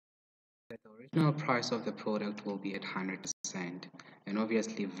The original price of the product will be at 100%, and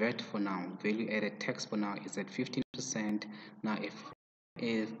obviously VAT for now, value added tax for now is at 15%. Now if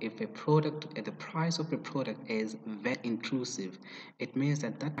a product the price of the product is VAT inclusive, it means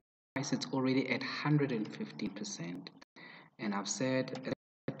that that price is already at 115%. And I've said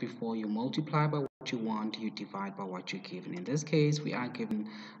before, you multiply by what you want, you divide by what you're given. In this case, we are given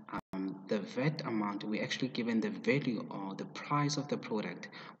the VAT amount. We're actually given the value or the price of the product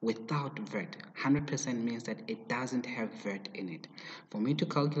without VAT. 100% means that it doesn't have VAT in it. For me to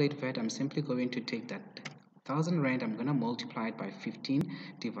calculate VAT, I'm simply going to take that 1,000 rand, I'm going to multiply it by 15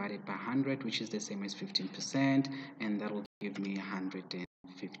 divided by 100, which is the same as 15%, and that will give me 115.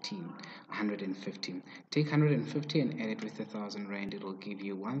 Take 150 and add it with 1,000 rand, it will give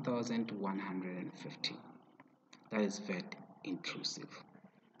you 1,150. That is VAT inclusive.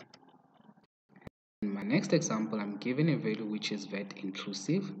 In my next example, I'm given a value which is VAT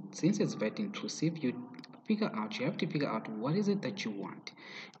inclusive. Since it's VAT inclusive, you have to figure out what is it that you want.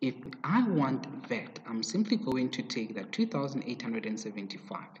 If I want VAT, I'm simply going to take that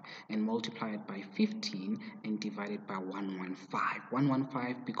 2,875 and multiply it by 15 and divide it by 115.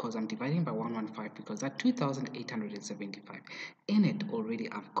 115 because I'm dividing by 115 because that 2,875 in it already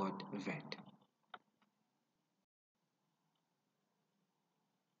I've got VAT.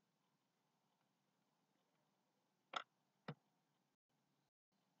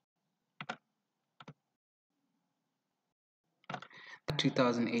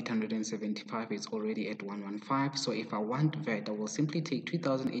 2,875 is already at 115. So if I want VAT, I will simply take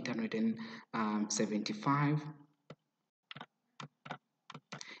 2,875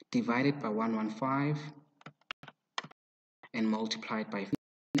 divided by 115 and multiply it by 15,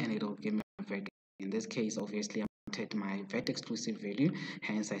 and it will give me VAT. In this case, obviously, I wanted my VAT exclusive value,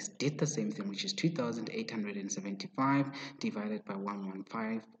 hence I did the same thing, which is 2,875 divided by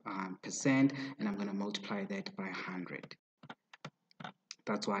 115%, and I'm going to multiply that by 100.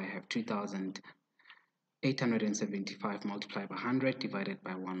 That's why I have 2,875 multiplied by 100 divided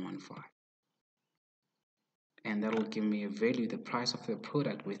by 115. And that will give me a value, the price of the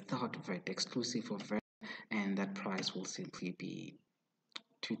product without VAT, exclusive of VAT, and that price will simply be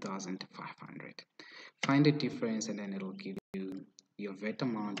 2,500. Find the difference and then it will give you your VAT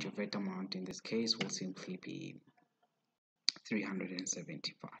amount. Your VAT amount in this case will simply be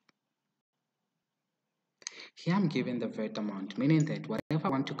 375. Here I'm given the VAT amount, meaning that whatever I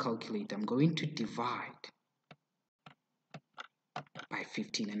want to calculate, I'm going to divide by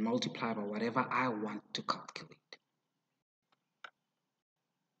 15 and multiply by whatever I want to calculate.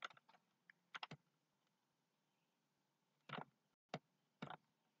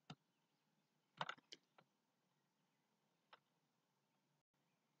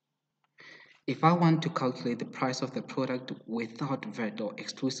 If I want to calculate the price of the product without VAT or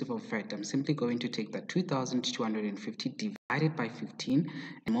exclusive of VAT, I'm simply going to take that 2,250 divided by 15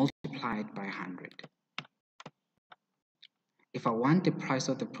 and multiply it by 100. If I want the price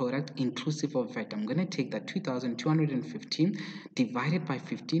of the product inclusive of VAT, I'm going to take that 2,215 divided by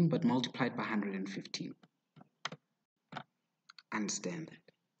 15 but multiplied by 115. Understand that.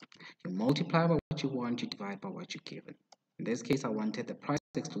 You multiply by what you want, you divide by what you're given. In this case, I wanted the price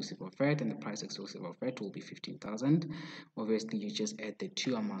exclusive of VAT, and the price exclusive of VAT will be 15,000. Obviously, you just add the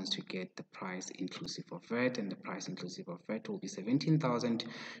two amounts to get the price inclusive of VAT, and the price inclusive of VAT will be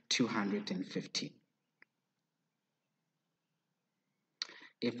 17,250.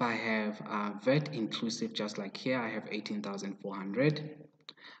 If I have VAT inclusive, just like here, I have 18,400.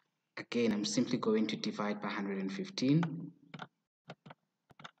 Again, I'm simply going to divide by 115.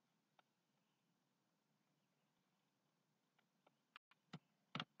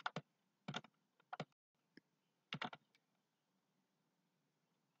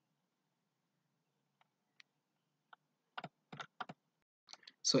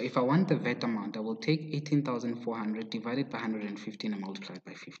 So if I want the VAT amount, I will take 18,400 divided by 115 and multiply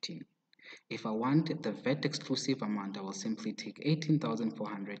by 15. If I want the VAT exclusive amount, I will simply take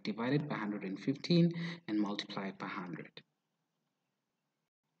 18,400 divided by 115 and multiply it by 100.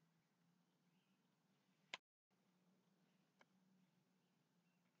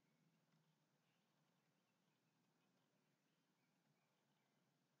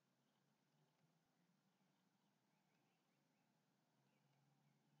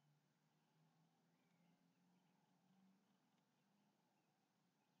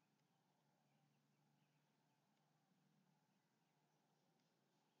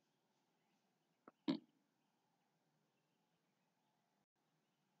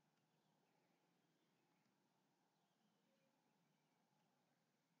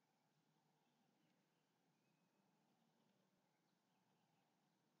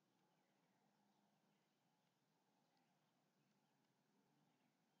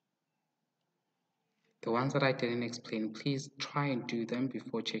 The ones that I didn't explain, please try and do them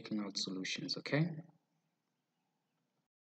before checking out solutions, okay?